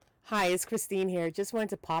Hi, it's Christine here. Just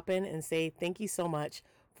wanted to pop in and say thank you so much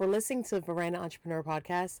for listening to the Veranda Entrepreneur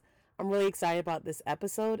Podcast. I'm really excited about this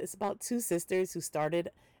episode. It's about two sisters who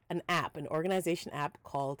started an organization app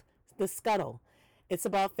called the Scuttle. It's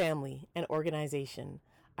about family and organization.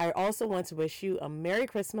 I also want to wish you a Merry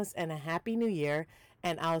Christmas and a Happy New Year,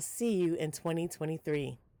 and I'll see you in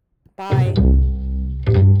 2023. Bye.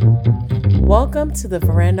 Welcome to the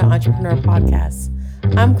Veranda Entrepreneur Podcast.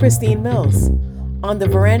 I'm Christine Mills. On the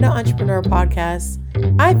Veranda Entrepreneur Podcast,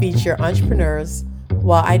 I feature entrepreneurs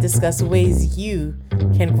while I discuss ways you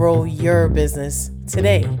can grow your business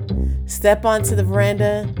today. Step onto the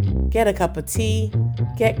veranda, get a cup of tea,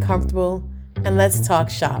 get comfortable, and let's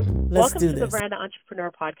talk shop. Let's do this. Welcome to the Veranda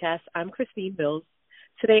Entrepreneur Podcast. I'm Christine Mills.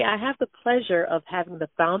 Today I have the pleasure of having the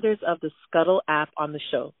founders of the Scuttle app on the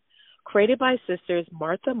show. Created by sisters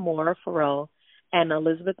Martha Moore Farrell and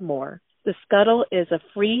Elizabeth Moore, the Scuttle is a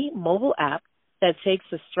free mobile app that takes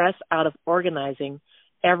the stress out of organizing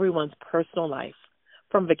everyone's personal life.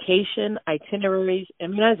 From vacation, itineraries,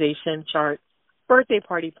 immunization charts, birthday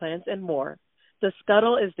party plans, and more, the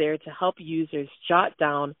Scuttle is there to help users jot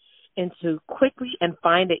down into quickly and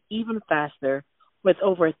find it even faster, with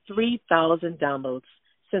over 3,000 downloads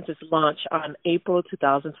since its launch on April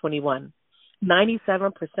 2021.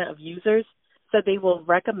 97% of users said they will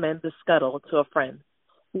recommend the Scuttle to a friend.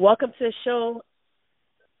 Welcome to the show.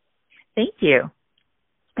 Thank you.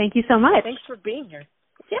 Thank you so much. Thanks for being here.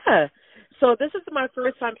 Yeah. So this is my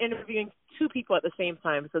first time interviewing two people at the same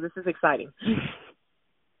time, so this is exciting.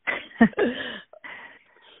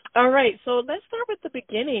 All right. So let's start with the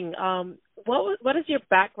beginning. What is your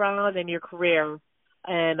background and your career,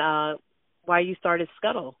 and why you started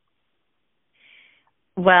Scuttle?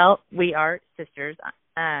 Well, we are sisters.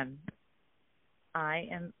 I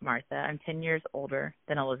am Martha. I'm 10 years older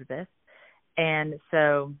than Elizabeth. And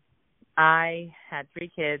so I had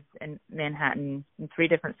 3 kids in Manhattan in 3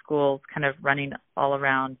 different schools, kind of running all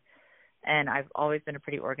around. And I've always been a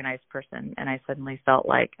pretty organized person. And I suddenly felt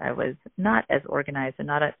like I was not as organized and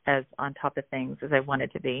not as on top of things as I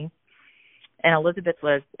wanted to be. And Elizabeth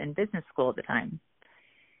was in business school at the time.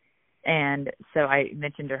 And so I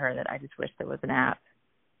mentioned to her that I just wish there was an app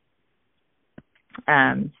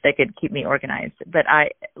that could keep me organized. But I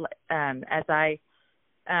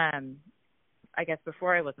guess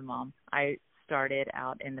before I was a mom, I started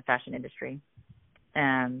out in the fashion industry.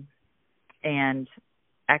 And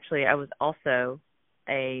actually I was also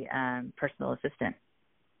a personal assistant.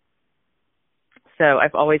 So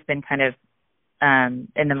I've always been kind of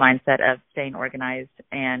in the mindset of staying organized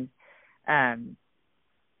and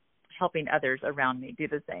helping others around me do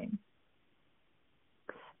the same.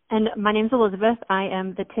 And my name's Elizabeth. I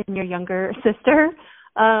am the 10-year younger sister.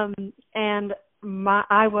 And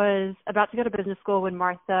I was about to go to business school when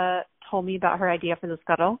Martha told me about her idea for the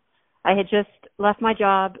Scuttle. I had just left my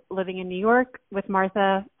job living in New York with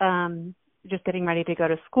Martha, just getting ready to go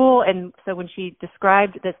to school. And so when she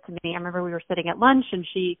described this to me, I remember we were sitting at lunch and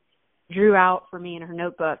she drew out for me in her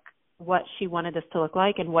notebook what she wanted this to look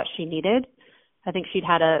like and what she needed. I think she'd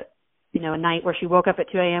had a night where she woke up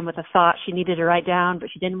at 2 a.m. with a thought she needed to write down, but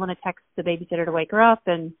she didn't want to text the babysitter to wake her up.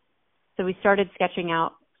 And so we started sketching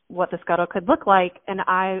out what the Scuttle could look like. And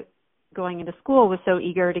I, going into school, was so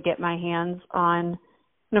eager to get my hands on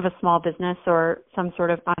kind of a small business or some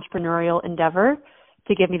sort of entrepreneurial endeavor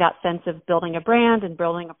to give me that sense of building a brand and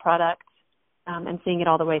building a product and seeing it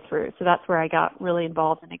all the way through. So that's where I got really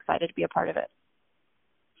involved and excited to be a part of it.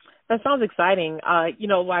 That sounds exciting.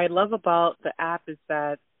 What I love about the app is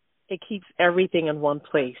that it keeps everything in one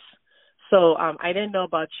place. So I didn't know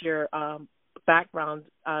about your background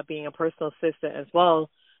being a personal assistant as well.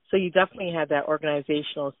 So you definitely had that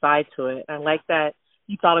organizational side to it. I like that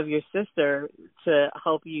you thought of your sister to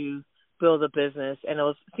help you build a business, and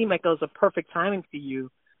it seemed like it was a perfect timing for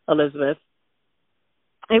you, Elizabeth.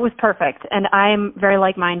 It was perfect, and I'm very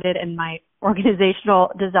like-minded in my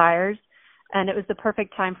organizational desires. And it was the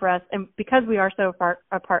perfect time for us. And because we are so far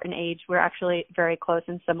apart in age, we're actually very close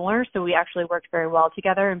and similar. So we actually worked very well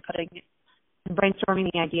together in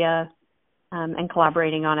brainstorming the idea and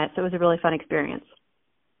collaborating on it. So it was a really fun experience.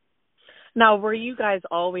 Now, were you guys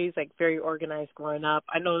always very organized growing up?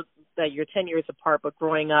 I know that you're 10 years apart, but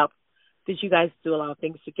growing up, did you guys do a lot of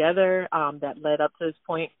things together that led up to this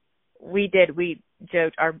point? We did. We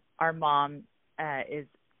joked. Our mom is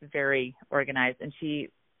very organized, and she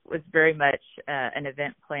was very much an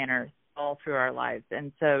event planner all through our lives.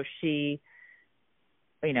 And so she,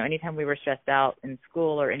 anytime we were stressed out in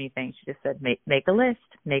school or anything, she just said, make a list.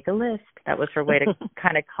 That was her way to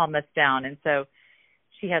kind of calm us down. And so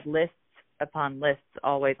she had lists upon lists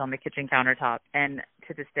always on the kitchen countertop. And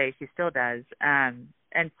to this day, she still does.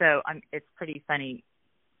 And so it's pretty funny.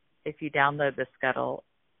 If you download the Scuttle,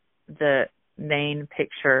 the main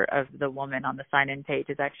picture of the woman on the sign-in page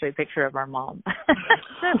is actually a picture of our mom.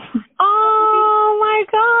 Oh, my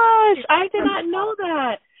gosh. I did not know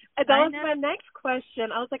that. That was my next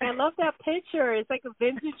question. I was like, I love that picture. It's like a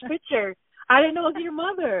vintage picture. I didn't know it was your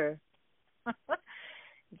mother.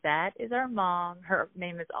 That is our mom. Her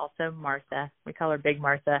name is also Martha. We call her Big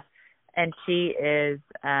Martha. And she is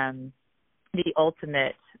the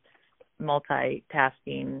ultimate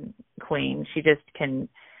multitasking queen. She just can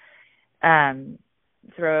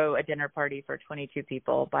throw a dinner party for 22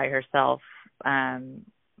 people by herself,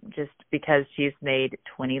 just because she's made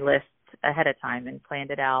 20 lists ahead of time and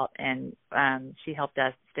planned it out. And she helped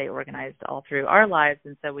us stay organized all through our lives.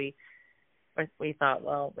 And so we thought,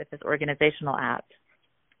 well, with this organizational app,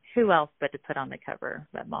 who else but to put on the cover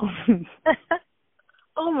but Mom?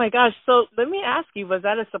 Oh, my gosh. So let me ask you, was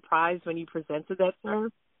that a surprise when you presented that to her?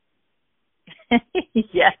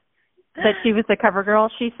 Yes. That she was the cover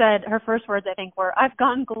girl? She said her first words, I think, were, "I've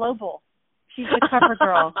gone global. She's the cover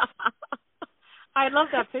girl." I love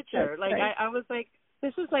that picture. Like, right. I was like,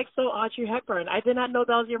 this is like so Audrey Hepburn. I did not know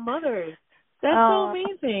that was your mother. That's so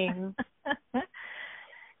amazing.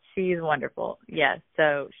 She's wonderful. Yes.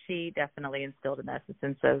 So she definitely instilled in us a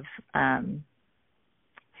sense of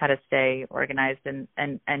how to stay organized and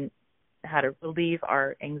how to relieve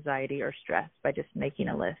our anxiety or stress by just making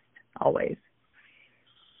a list always.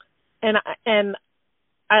 And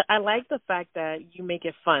I like the fact that you make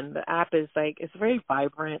it fun. The app is like, it's very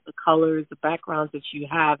vibrant, the colors, the backgrounds that you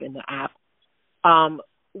have in the app.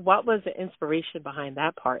 What was the inspiration behind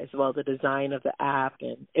that part as well, the design of the app?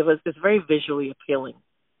 And it's very visually appealing.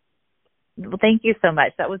 Well, thank you so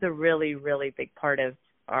much. That was a really, really big part of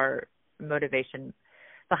our motivation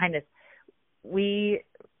behind this. We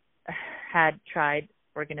had tried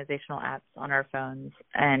organizational apps on our phones,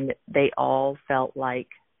 and they all felt like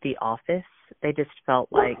The Office. They just felt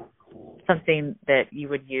like something that you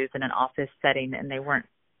would use in an office setting, and they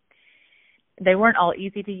weren't all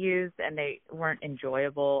easy to use, and they weren't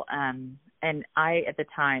enjoyable. And I, at the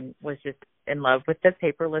time, was just in love with the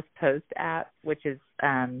Paperless Post app, which is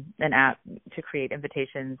an app to create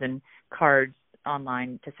invitations and cards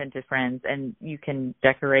online to send to friends, and you can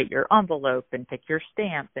decorate your envelope and pick your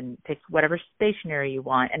stamp and pick whatever stationery you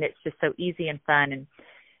want, and it's just so easy and fun, and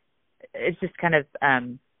it's just kind of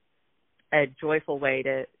a joyful way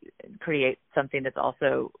to create something that's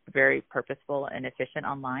also very purposeful and efficient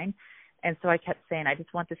online. And so I kept saying, I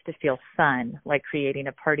just want this to feel fun, like creating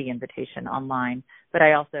a party invitation online, but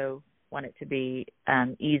I also want it to be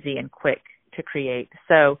easy and quick to create.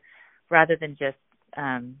 So rather than just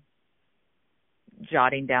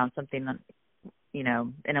jotting down something, in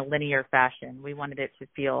a linear fashion, we wanted it to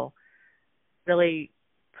feel really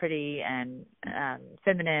pretty and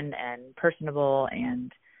feminine and personable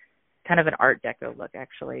and kind of an Art Deco look,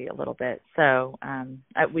 actually, a little bit. So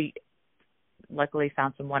we luckily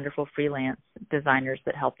found some wonderful freelance designers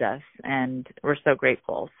that helped us, and we're so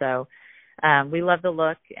grateful. So we love the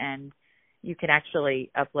look, and you can actually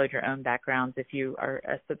upload your own backgrounds if you are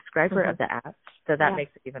a subscriber of the app. So that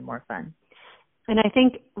makes it even more fun. And I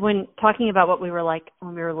think when talking about what we were like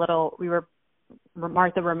when we were little,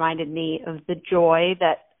 Martha reminded me of the joy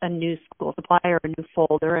that a new school supply or a new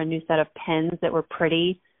folder, a new set of pens that were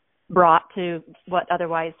pretty brought to what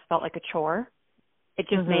otherwise felt like a chore. It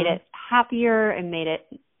just made it happier and made it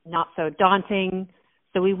not so daunting.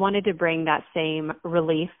 So we wanted to bring that same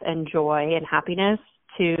relief and joy and happiness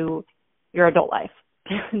to your adult life,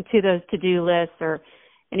 to those to-do lists or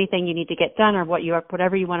anything you need to get done or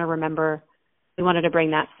whatever you want to remember. We wanted to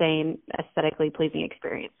bring that same aesthetically pleasing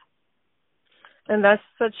experience. And that's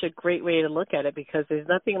such a great way to look at it, because there's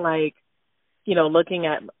nothing like, looking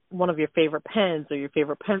at one of your favorite pens or your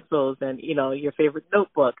favorite pencils and, your favorite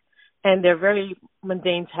notebook. And they're very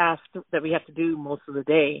mundane tasks that we have to do most of the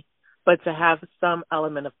day, but to have some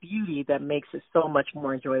element of beauty that makes it so much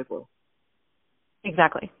more enjoyable.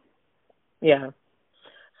 Exactly. Yeah.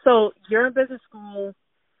 So you're in business school.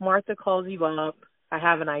 Martha calls you up. I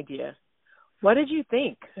have an idea. What did you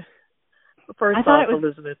think? First off,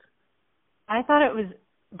 Elizabeth. I thought it was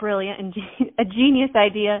brilliant and a genius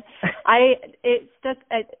idea. My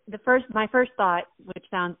first thought, which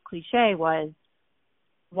sounds cliche, was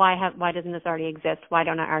why doesn't this already exist? Why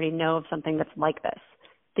don't I already know of something that's like this?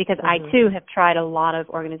 Because I too have tried a lot of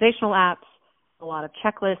organizational apps, a lot of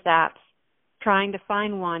checklist apps, trying to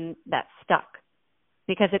find one that stuck.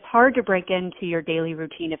 Because it's hard to break into your daily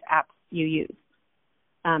routine of apps you use.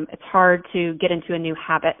 It's hard to get into a new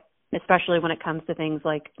habit, especially when it comes to things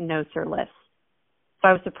like notes or lists. So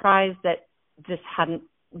I was surprised that this hadn't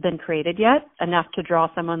been created yet, enough to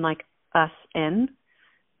draw someone like us in.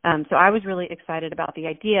 So I was really excited about the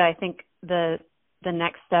idea. I think the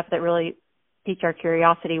next step that really piqued our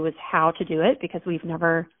curiosity was how to do it, because we've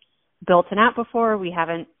never built an app before. We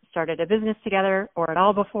haven't started a business together or at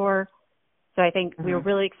all before. So I think we were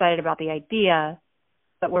really excited about the idea,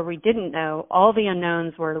 but where we didn't know, all the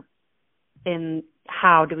unknowns were in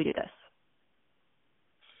how do we do this?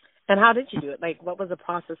 And how did you do it? Like, what was the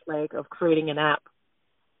process like of creating an app?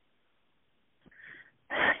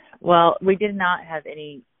 Well, we did not have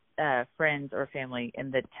any friends or family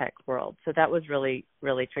in the tech world, so that was really,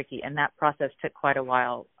 really tricky, and that process took quite a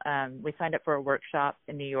while. We signed up for a workshop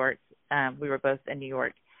in New York. We were both in New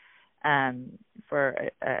York for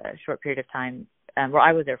a short period of time. Well,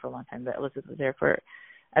 I was there for a long time, but Elizabeth was there for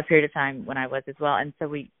a period of time when I was as well. And so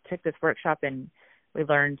we took this workshop and we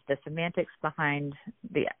learned the semantics behind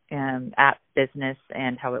the app business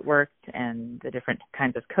and how it worked and the different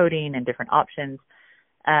kinds of coding and different options.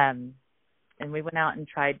 And we went out and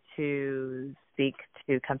tried to speak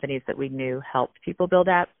to companies that we knew helped people build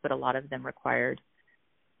apps, but a lot of them required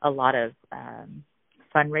a lot of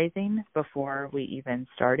fundraising before we even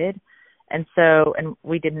started. And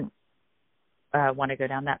we didn't want to go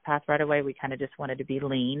down that path right away. We kind of just wanted to be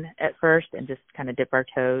lean at first and just kind of dip our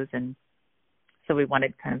toes. And so we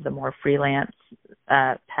wanted kind of the more freelance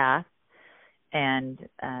path. And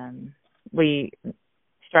with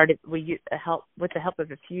the help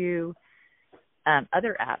of a few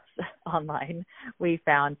other apps online, we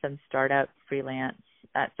found some startup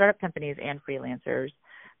companies and freelancers.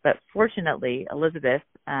 But fortunately, Elizabeth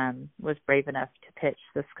was brave enough to pitch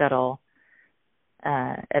the Scuttle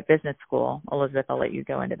at business school. Elizabeth, I'll let you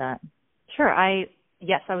go into that. Sure. I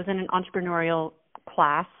was in an entrepreneurial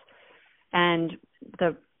class, and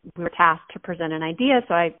we were tasked to present an idea,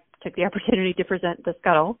 so I took the opportunity to present the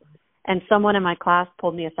Scuttle. And someone in my class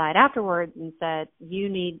pulled me aside afterwards and said,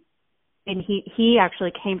 and he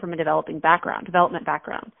actually came from a development background.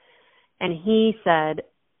 And he said,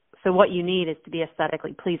 so what you need is to be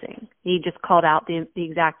aesthetically pleasing. He just called out the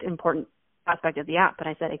exact important aspect of the app. And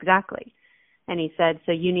I said, exactly. And he said,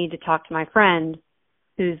 so you need to talk to my friend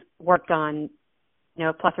who's worked on,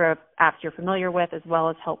 a plethora of apps you're familiar with, as well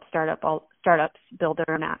as help startups build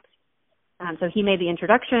their own apps. So he made the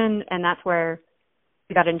introduction, and that's where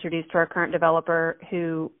we got introduced to our current developer,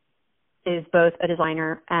 who is both a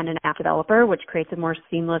designer and an app developer, which creates a more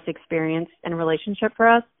seamless experience and relationship for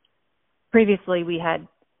us. Previously, we had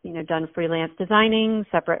done freelance designing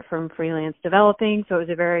separate from freelance developing, so it was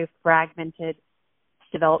a very fragmented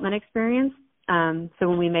development experience. So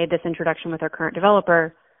when we made this introduction with our current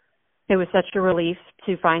developer, it was such a relief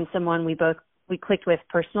to find someone we clicked with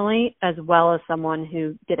personally, as well as someone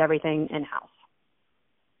who did everything in-house.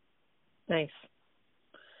 Nice.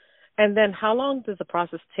 And then how long does the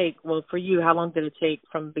process take? Well, for you, how long did it take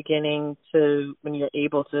from beginning to when you're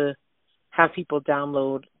able to have people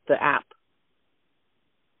download the app?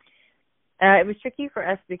 It was tricky for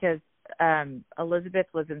us because Elizabeth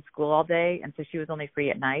was in school all day, and so she was only free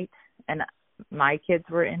at night. And my kids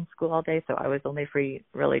were in school all day, so I was only free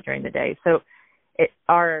really during the day. So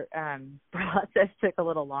our process took a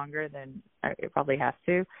little longer than it probably has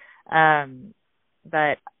to. And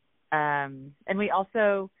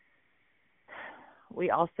we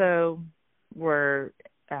also were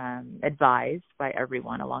advised by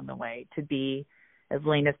everyone along the way to be as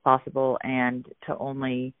lean as possible and to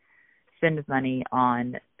only spend money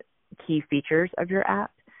on key features of your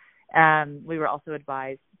app. We were also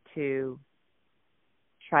advised to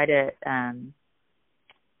try to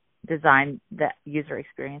design the user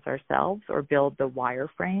experience ourselves, or build the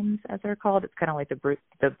wireframes, as they're called. It's kind of like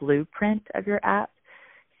the blueprint of your app.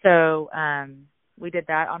 So we did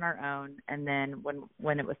that on our own, and then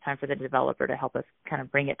when it was time for the developer to help us kind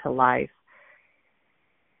of bring it to life,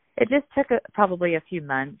 it just took probably a few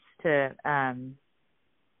months to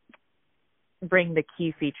bring the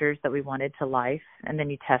key features that we wanted to life, and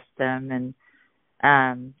then you test them.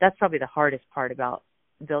 And that's probably the hardest part about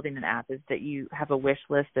building an app, is that you have a wish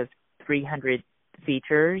list of 300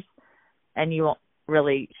 features, and you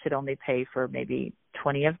should only pay for maybe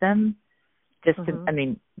 20 of them, just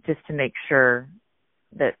to make sure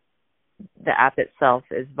that the app itself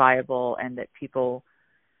is viable and that people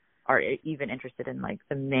are even interested in like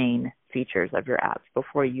the main features of your apps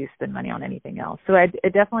before you spend money on anything else. So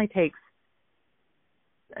it definitely takes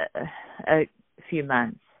a few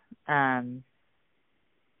months. And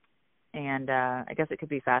I guess it could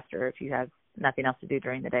be faster if you have nothing else to do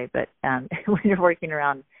during the day. But when you're working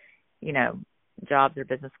around, jobs or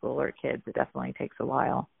business school or kids, it definitely takes a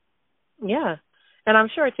while. Yeah. And I'm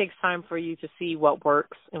sure it takes time for you to see what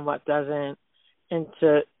works and what doesn't. and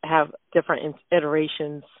to have different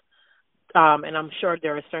iterations. And I'm sure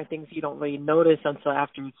there are certain things you don't really notice until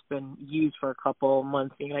after it's been used for a couple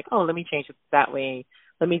months. And you're like, oh, let me change it that way.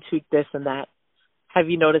 Let me tweak this and that. Have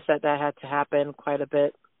you noticed that had to happen quite a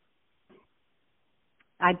bit?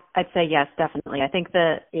 I'd say yes, definitely. I think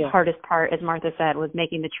the hardest part, as Martha said, was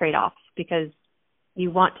making the trade-offs, because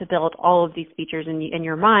you want to build all of these features in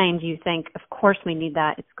your mind. You think, of course we need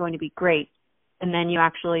that. It's going to be great. And then you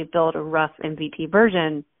actually build a rough MVP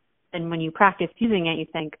version. And when you practice using it, you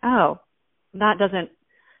think, oh, that doesn't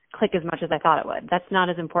click as much as I thought it would. That's not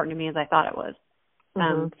as important to me as I thought it was.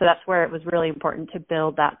 So that's where it was really important to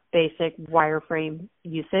build that basic wireframe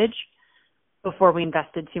usage before we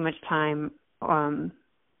invested too much time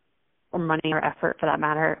or money or effort, for that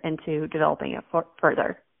matter, into developing it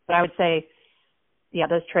further. But I would say,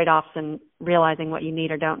 those trade-offs and realizing what you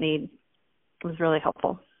need or don't need was really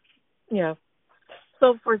helpful. Yeah.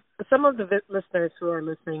 So for some of the listeners who are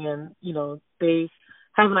listening and, they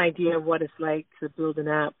have an idea of what it's like to build an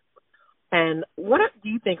app, and what do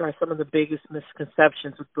you think are some of the biggest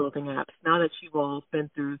misconceptions with building apps? Now that you've all been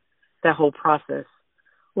through that whole process,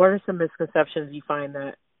 what are some misconceptions you find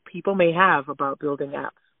that people may have about building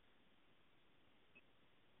apps?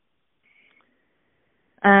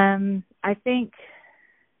 I think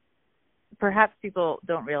perhaps people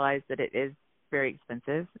don't realize that it is very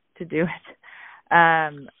expensive to do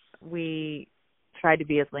it. We try to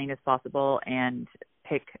be as lean as possible and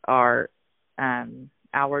pick our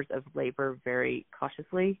hours of labor very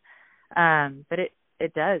cautiously. But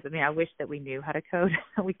it does. I mean, I wish that we knew how to code.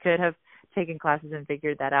 We could have taken classes and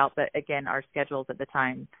figured that out. But again, our schedules at the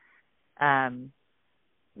time,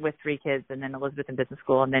 with 3 kids, and then Elizabeth in business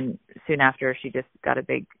school, and then soon after she just got a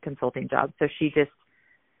big consulting job. So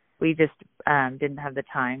we just didn't have the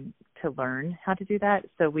time to learn how to do that.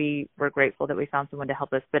 So we were grateful that we found someone to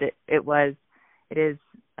help us. But it's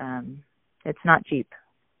not cheap.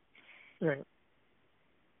 Right.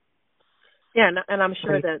 Yeah, and I'm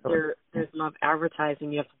sure that there's a lot of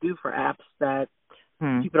advertising you have to do for apps that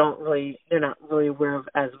people they're not really aware of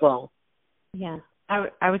as well. Yeah,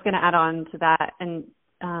 I was going to add on to that. And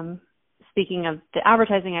speaking of the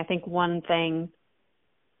advertising, I think one thing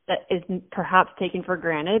that is perhaps taken for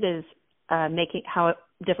granted is making how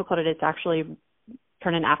difficult it is to actually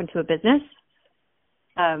turn an app into a business.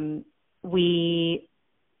 We,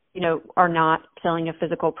 are not selling a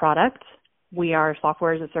physical product. We are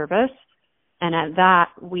software as a service. And at that,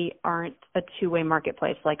 we aren't a two-way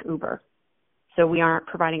marketplace like Uber. So we aren't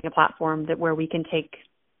providing a platform where we can take,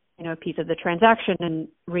 a piece of the transaction and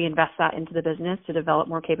reinvest that into the business to develop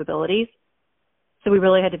more capabilities. So we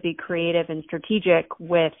really had to be creative and strategic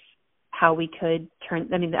with how we could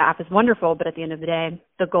the app is wonderful, but at the end of the day,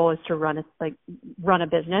 the goal is to run a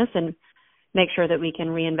business and make sure that we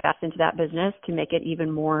can reinvest into that business to make it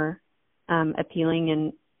even more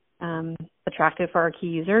appealing and attractive for our key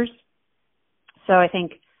users. So I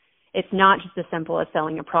think it's not just as simple as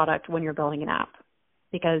selling a product when you're building an app,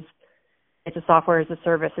 because it's a software as a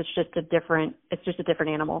service. It's just a different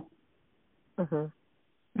animal. Mm-hmm.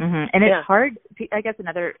 And it's hard. I guess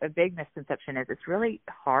a big misconception is it's really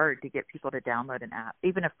hard to get people to download an app,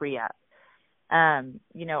 even a free app.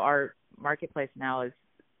 Our marketplace now is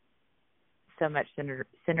so much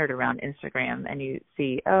centered around Instagram, and you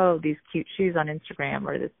see, these cute shoes on Instagram,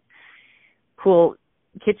 or this cool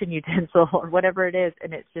kitchen utensil, or whatever it is,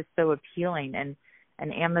 and it's just so appealing. And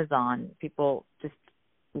Amazon, people just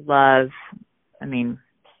love,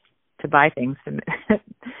 to buy things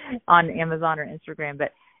on Amazon or Instagram,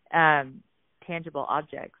 but tangible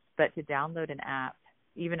objects. But to download an app,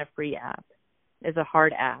 even a free app, is a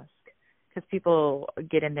hard ask, because people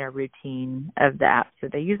get in their routine of the apps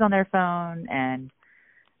that they use on their phone, and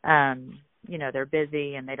they're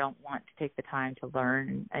busy and they don't want to take the time to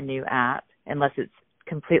learn a new app unless it's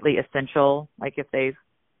completely essential, like if they've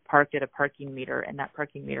parked at a parking meter and that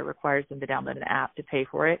parking meter requires them to download an app to pay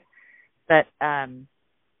for it. But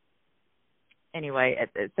anyway,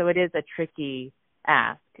 so it is a tricky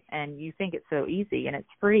ask, and you think it's so easy and it's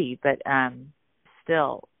free, but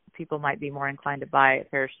still people might be more inclined to buy a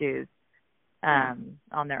pair of shoes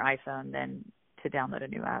on their iPhone than to download a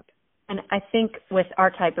new app. And I think with our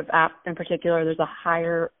type of app in particular, there's a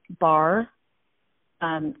higher bar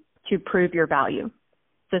to prove your value.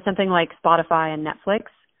 So something like Spotify and Netflix,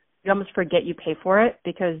 you almost forget you pay for it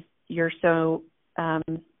because you're so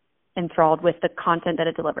enthralled with the content that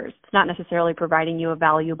it delivers. It's not necessarily providing you a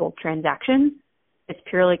valuable transaction. It's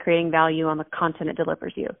purely creating value on the content it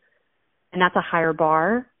delivers you. And that's a higher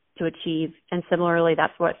bar to achieve. And similarly,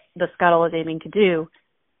 that's what the Scuttle is aiming to do,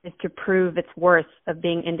 is to prove its worth of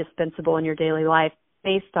being indispensable in your daily life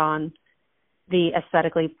based on the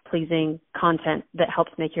aesthetically pleasing content that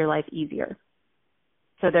helps make your life easier.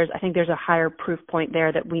 So I think there's a higher proof point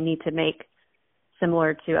there that we need to make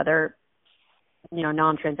similar to other,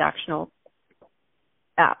 non-transactional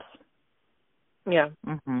apps. Yeah.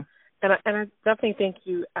 Mm-hmm. And I definitely think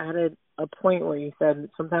you added a point where you said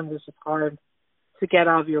sometimes it's just hard to get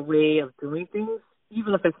out of your way of doing things,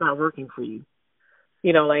 even if it's not working for you.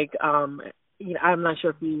 I'm not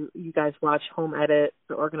sure if you guys watch Home Edit,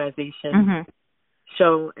 the organization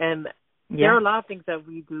show, and there are a lot of things that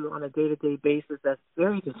we do on a day-to-day basis that's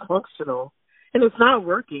very dysfunctional, and it's not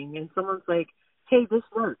working, and someone's like, hey, this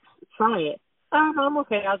works, try it. Oh, no, I'm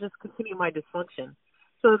okay, I'll just continue my dysfunction.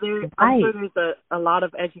 So I'm sure there's a lot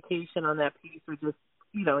of education on that piece, or just,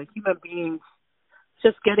 human beings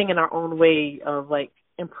just getting in our own way of,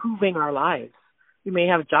 improving our lives. We may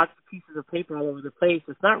have jotted pieces of paper all over the place.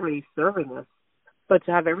 It's not really serving us. But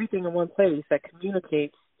to have everything in one place that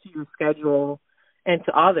communicates to your schedule and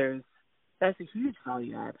to others, that's a huge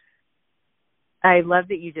value add. I love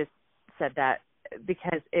that you just said that,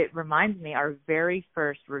 because it reminds me our very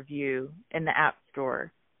first review in the App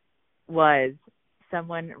Store was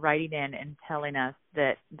someone writing in and telling us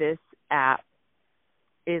that this app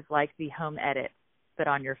is like the Home Edit, but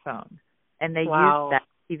on your phone. And they used that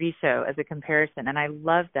TV show as a comparison, and I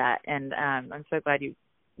love that. And I'm so glad you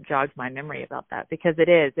jogged my memory about that, because it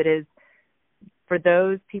is for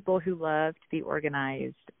those people who love to be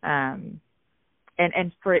organized, and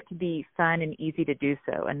for it to be fun and easy to do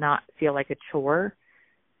so and not feel like a chore.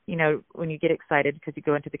 When you get excited because you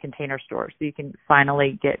go into the Container Store so you can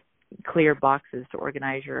finally get clear boxes to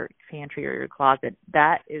organize your pantry or your closet,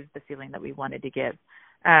 that is the feeling that we wanted to give.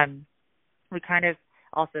 We kind of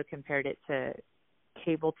also compared it to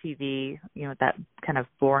cable TV, that kind of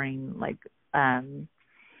boring,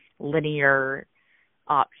 linear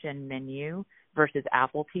option menu, versus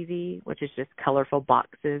Apple TV, which is just colorful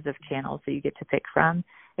boxes of channels that you get to pick from.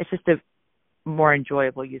 It's just a more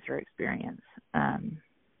enjoyable user experience.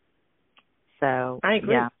 So I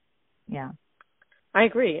agree. Yeah. I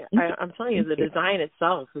agree. I'm telling you, the design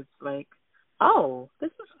itself is like, oh,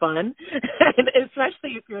 this is fun. And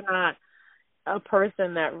especially if you're not a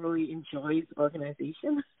person that really enjoys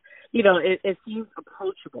organization, it seems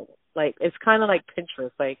approachable. It's kind of like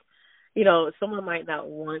Pinterest. Someone might not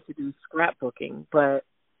want to do scrapbooking, but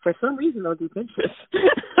for some reason they'll do Pinterest.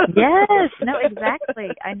 Yes, no, exactly.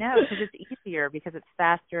 I know, because it's easier, because it's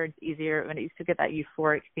faster, it's easier, and you still get that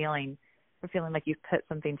euphoric feeling, or feeling like you've put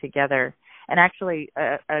something together. And actually,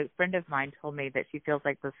 a friend of mine told me that she feels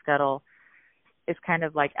like the Scuttle is kind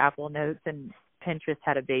of like Apple Notes and Pinterest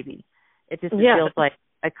had a baby. It just feels like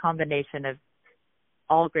a combination of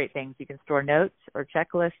all great things. You can store notes or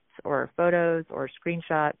checklists or photos or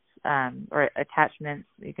screenshots or attachments.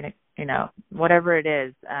 You can, whatever it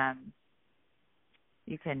is,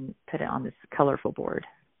 you can put it on this colorful board.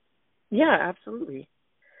 Yeah, absolutely.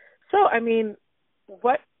 So,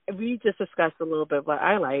 what we just discussed a little bit what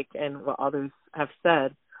I like and what others have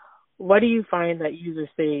said. What do you find that users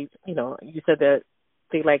say, you said that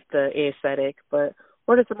they like the aesthetic, but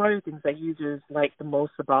what are some other things that users like the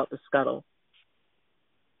most about the Scuttle?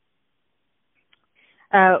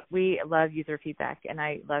 We love user feedback, and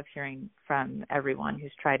I love hearing from everyone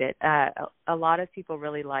who's tried it. A lot of people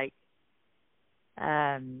really like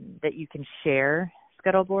that you can share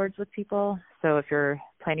Scuttle boards with people. So if you're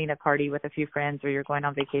planning a party with a few friends, or you're going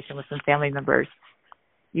on vacation with some family members,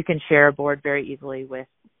 you can share a board very easily with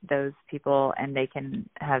those people, and they can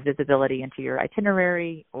have visibility into your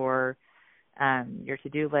itinerary or your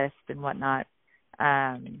to-do list and whatnot.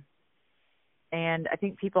 And I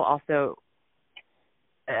think people also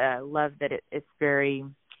love that it's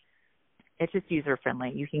just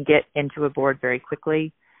user-friendly. You can get into a board very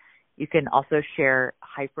quickly. You can also share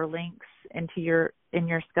hyperlinks in your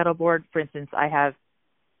Scuttle board. For instance, I have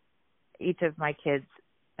each of my kids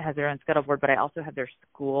has their own Scuttle board, but I also have their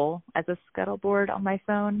school as a Scuttle board on my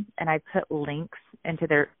phone, and I put links into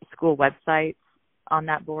their school websites on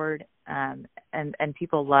that board. And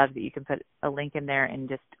people love that you can put a link in there and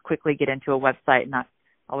just quickly get into a website and not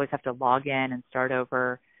always have to log in and start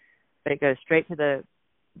over, but it goes straight to the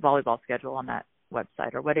volleyball schedule on that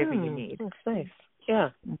website or whatever you need. That's nice. Yeah.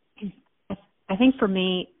 I think for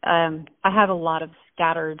me, I have a lot of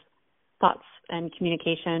scattered thoughts and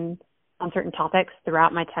communication on certain topics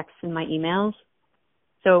throughout my texts and my emails.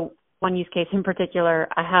 So one use case in particular,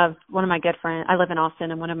 I have one of my good friends, I live in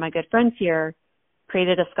Austin, and one of my good friends here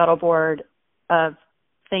created a Scuttle board of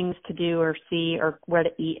things to do or see or where to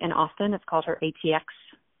eat in Austin. It's called her ATX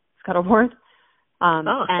Scuttle board.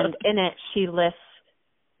 And in it, she lists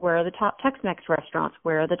where are the top Tex-Mex restaurants,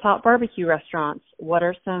 where are the top barbecue restaurants, what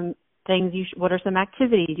are some things what are some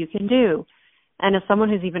activities you can do? And as someone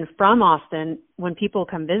who's even from Austin, when people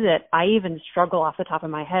come visit, I even struggle off the top of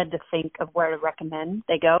my head to think of where to recommend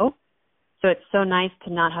they go. So it's so nice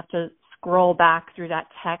to not have to scroll back through that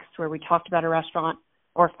text where we talked about a restaurant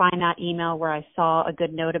or find that email where I saw a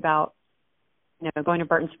good note about, going to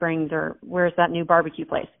Burton Springs or where's that new barbecue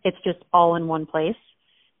place. It's just all in one place.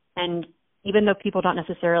 And even though people don't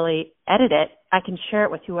necessarily edit it, I can share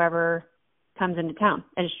it with whoever comes into town.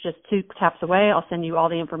 And it's just 2 taps away. I'll send you all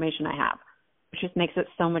the information I have, which just makes it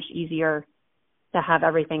so much easier to have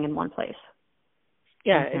everything in one place.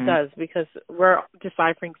 Yeah, it does, because we're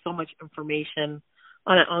deciphering so much information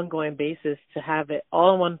on an ongoing basis to have it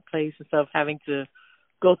all in one place instead of having to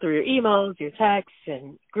go through your emails, your texts,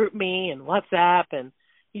 and GroupMe and WhatsApp, and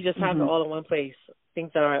you just have it all in one place, things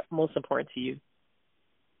that are most important to you.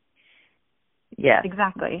 Yeah.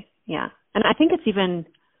 Exactly. Yeah. And I think it's even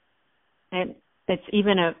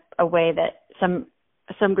a way that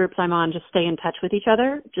some groups I'm on just stay in touch with each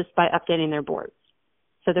other just by updating their boards.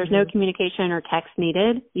 So there's no communication or text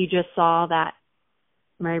needed. You just saw that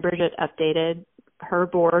Mary Bridget updated her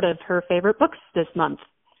board of her favorite books this month.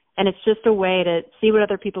 And it's just a way to see what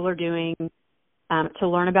other people are doing, to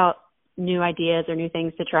learn about new ideas or new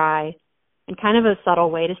things to try, and kind of a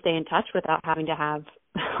subtle way to stay in touch without having to have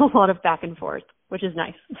a lot of back and forth, which is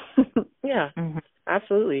nice. Yeah,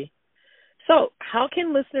 absolutely. So how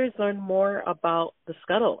can listeners learn more about the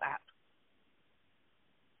Scuttle app?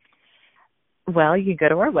 Well, you can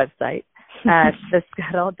go to our website at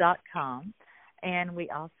thescuttle.com, and we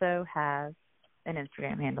also have an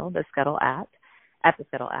Instagram handle, the Scuttle app, at the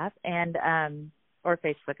Scuttle app, and or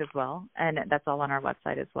Facebook as well, and that's all on our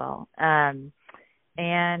website as well.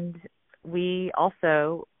 And we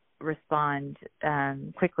also respond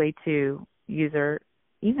quickly to user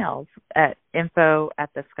emails at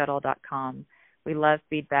info@thescuttle.com. We love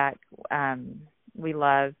feedback. We've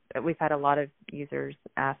had a lot of users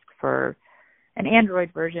ask for an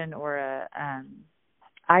Android version or a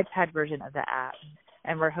iPad version of the app,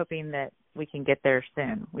 and we're hoping that we can get there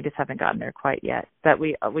soon. We just haven't gotten there quite yet. But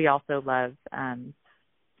we also love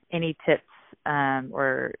any tips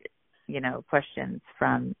or questions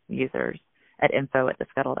from users at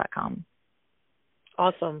info@thescuttle.com.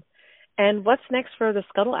 Awesome. And what's next for the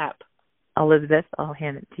Scuttle app? Elizabeth, I'll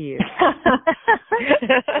hand it to you.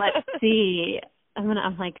 Let's see.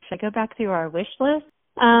 I'm like, should I go back through our wish list?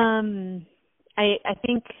 I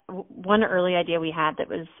think one early idea we had that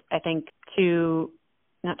was, I think,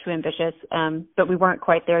 not too ambitious, but we weren't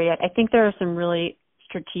quite there yet. I think there are some really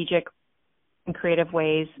strategic and creative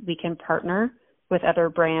ways we can partner with other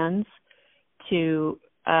brands to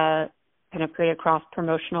kind of create a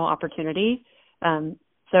cross-promotional opportunity.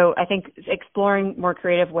 So I think exploring more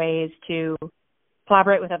creative ways to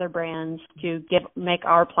collaborate with other brands to make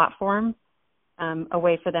our platform a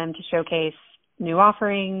way for them to showcase new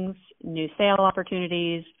offerings, new sale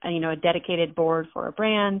opportunities, and, a dedicated board for a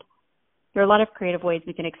brand. There are a lot of creative ways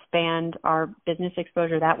we can expand our business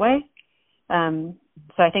exposure that way. So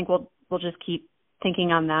I think we'll just keep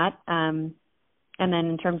thinking on that. And then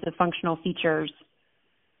in terms of functional features,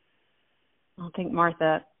 I think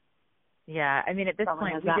Martha. Yeah, I mean, at this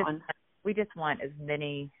point, we just want as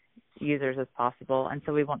many users as possible, and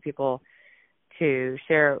so we want people to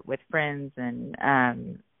share it with friends and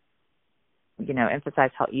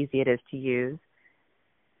emphasize how easy it is to use.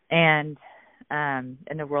 And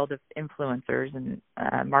in the world of influencers and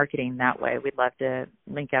marketing that way, we'd love to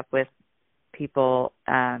link up with people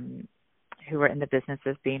who are in the business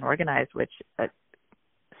of being organized, which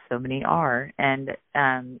so many are, and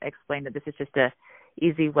explain that this is just a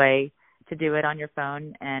easy way to do it on your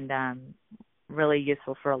phone and really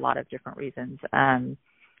useful for a lot of different reasons.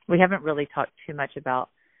 We haven't really talked too much about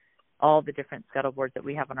all the different Scuttle boards that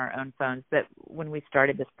we have on our own phones, but when we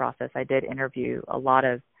started this process, I did interview a lot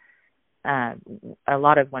of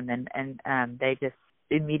women, and they just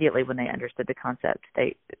immediately, when they understood the concept,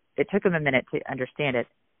 it took them a minute to understand it,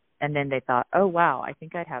 and then they thought, oh wow, I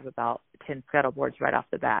think I'd have about 10 Scuttle boards right off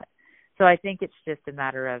the bat. So I think it's just a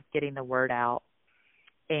matter of getting the word out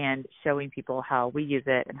and showing people how we use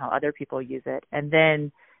it and how other people use it, and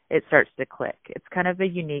then it starts to click. It's kind of a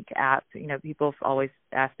unique app. People have always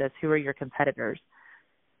asked us, who are your competitors?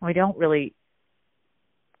 We don't really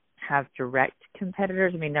have direct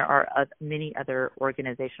competitors. I mean, there are many other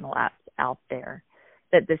organizational apps out there,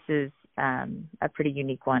 but this is a pretty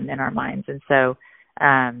unique one in our minds. And so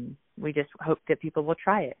we just hope that people will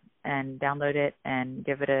try it and download it and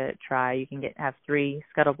give it a try. You can have 3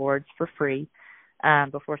 Scuttle boards for free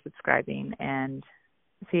before subscribing and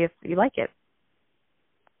see if you like it.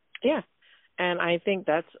 Yeah, and I think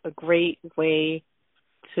that's a great way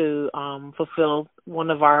to fulfill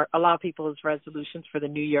a lot of people's resolutions for the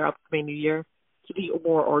upcoming new year, to be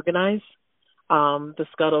more organized. The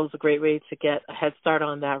Scuttle is a great way to get a head start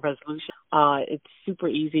on that resolution. It's super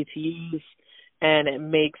easy to use, and it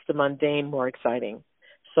makes the mundane more exciting.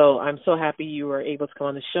 So I'm so happy you were able to come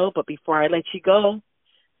on the show. But before I let you go,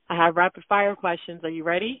 I have rapid fire questions. Are you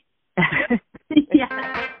ready? Yeah.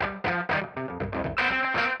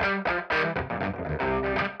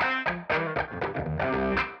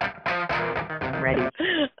 Ready.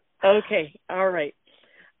 Okay. All right.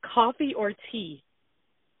 Coffee or tea?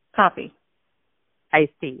 Coffee.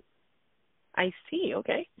 Iced tea. Iced tea.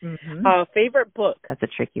 Okay. Mm-hmm. Favorite book? That's a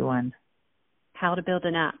tricky one. How to Build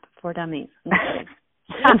an App for Dummies.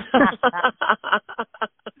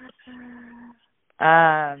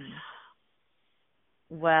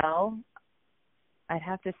 Well, I'd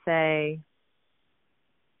have to say,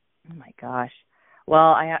 oh my gosh.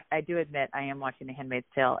 Well, I do admit I am watching The Handmaid's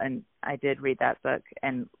Tale, and I did read that book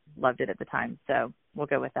and loved it at the time. So we'll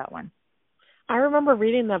go with that one. I remember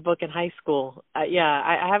reading that book in high school. I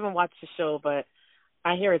haven't watched the show, but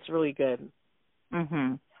I hear it's really good.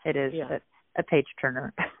 Mhm. It is a page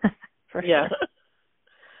turner. For sure.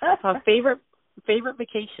 Favorite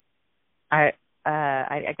vacation? I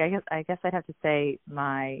guess I'd have to say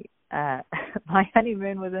my my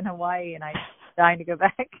honeymoon was in Hawaii, and I'm dying to go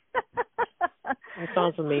back. That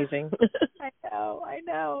sounds amazing. I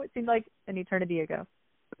know. It seemed like an eternity ago.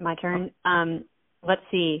 My turn. Let's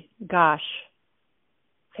see. Gosh.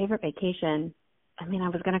 Favorite vacation? I mean, I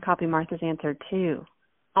was going to copy Martha's answer too.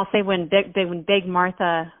 I'll say when Big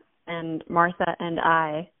Martha and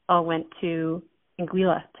I all went to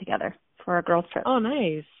Anguilla together for a girls' trip. Oh,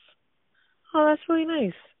 nice. Oh, that's really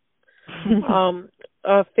nice.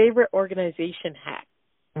 Favorite organization hack?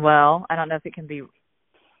 Well, I don't know if it can be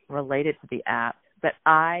related to the app, but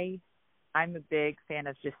I'm a big fan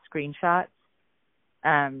of just screenshots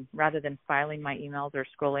rather than filing my emails or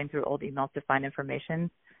scrolling through old emails to find information.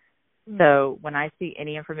 Mm-hmm. So when I see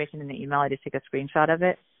any information in the email, I just take a screenshot of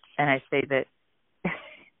it and I save it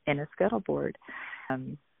in a Scuttle board.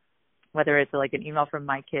 Whether it's like an email from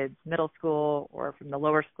my kids' middle school or from the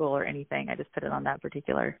lower school or anything, I just put it on that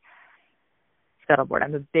particular Scuttle board.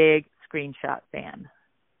 I'm a big screenshot fan.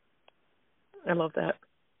 I love that.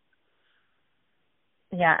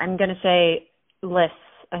 Yeah, I'm going to say lists.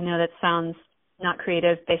 I know that sounds not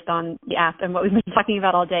creative based on the app and what we've been talking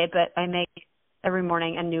about all day, but I make every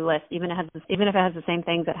morning a new list, even if it has the same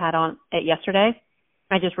things that had on it yesterday.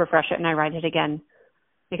 I just refresh it and I write it again,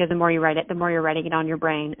 because the more you write it, the more you're writing it on your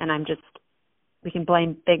brain. And we can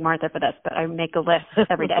blame Big Martha for this, but I make a list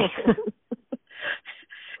every day.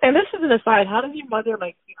 And this is an aside. How does your mother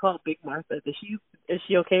like be called Big Martha? Is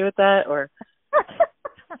she okay with that, or?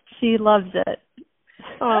 She loves it.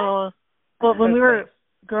 Oh, well, when we were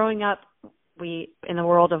growing up, in the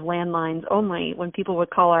world of landlines only, when people would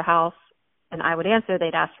call our house and I would answer,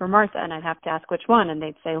 they'd ask for Martha, and I'd have to ask which one, and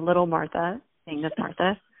they'd say Little Martha, saying this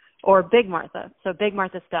Martha, or Big Martha. So Big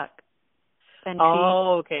Martha stuck. And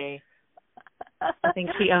okay. I think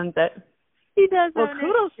she owns it. She does. Well,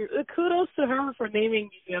 kudos to her for naming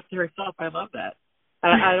you after herself. I love that.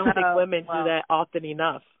 I don't think women do that often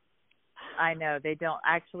enough. I know they don't.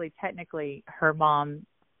 Actually, technically, her mom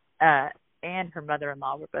and her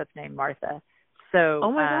mother-in-law were both named Martha. So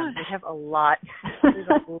we have a lot. There's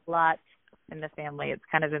a lot in the family. It's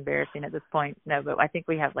kind of embarrassing at this point. No, but I think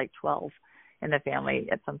we have like 12 in the family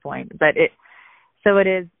at some point. But it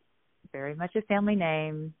is very much a family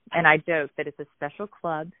name, and I joke that it's a special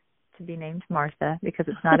club to be named Martha because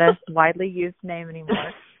it's not a widely used name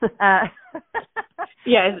anymore.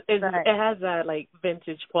 Yeah, it has that like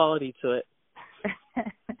vintage quality to it.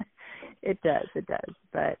 It does.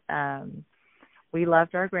 But we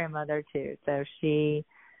loved our grandmother too. So she,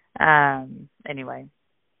 anyway,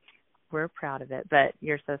 we're proud of it. But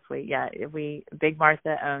you're so sweet. Yeah, Big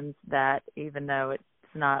Martha owns that, even though it's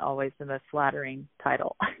not always the most flattering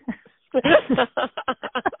title. It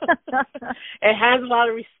has a lot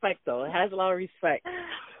of respect, though. It has a lot of respect.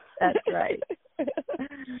 That's right.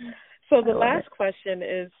 So the last question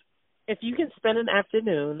is, if you can spend an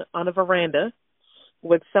afternoon on a veranda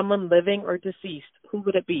with someone living or deceased, who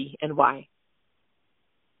would it be and why?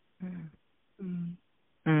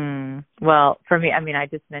 Well, for me, I mean, I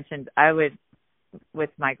just mentioned I would, with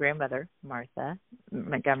my grandmother, Martha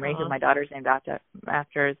Montgomery, who my daughter's named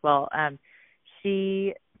after as well.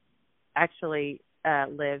 She actually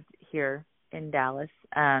lived here in Dallas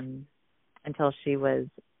until she was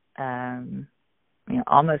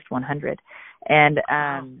almost 100, and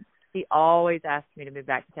she always asked me to move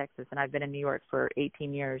back to Texas, and I've been in New York for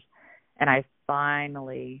 18 years, and I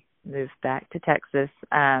finally moved back to Texas,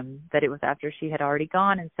 but it was after she had already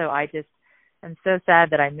gone. And so I'm so sad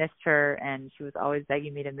that I missed her, and she was always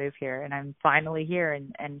begging me to move here, and I'm finally here,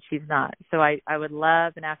 and she's not. So I would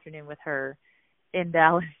love an afternoon with her in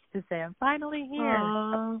Dallas to say I'm finally here.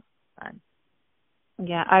 Aww.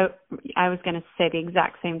 Yeah, I was going to say the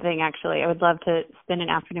exact same thing, actually. I would love to spend an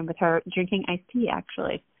afternoon with her drinking iced tea,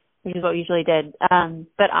 actually, which is what we usually did.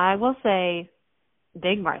 But I will say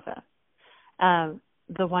Big Martha,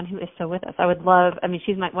 the one who is so with us. I would love, I mean,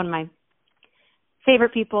 she's one of my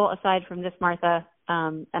favorite people aside from this Martha,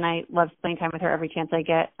 and I love spending time with her every chance I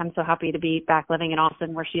get. I'm so happy to be back living in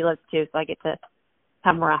Austin where she lives too, so I get to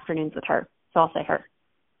have more afternoons with her. So I'll say her.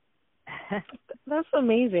 That's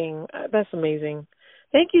amazing. That's amazing.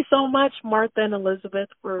 Thank you so much, Martha and Elizabeth,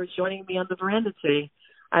 for joining me on the veranda today.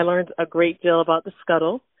 I learned a great deal about the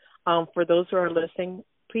Scuttle. For those who are listening,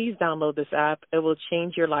 please download this app. It will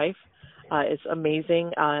change your life. It's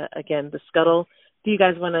amazing. Again, the Scuttle. Do you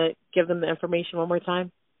guys want to give them the information one more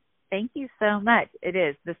time? Thank you so much. It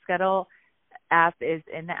is. The Scuttle app is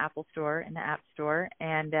in the Apple Store, in the App Store,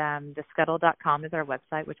 and thescuttle.com is our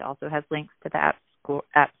website, which also has links to the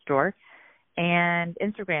App Store. And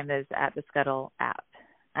Instagram is at the Scuttle app.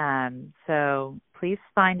 So please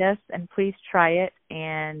find us and please try it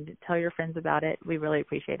and tell your friends about it. We really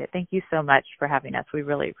appreciate it. Thank you so much for having us. We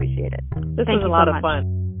really appreciate it. This was a lot of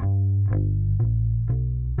fun.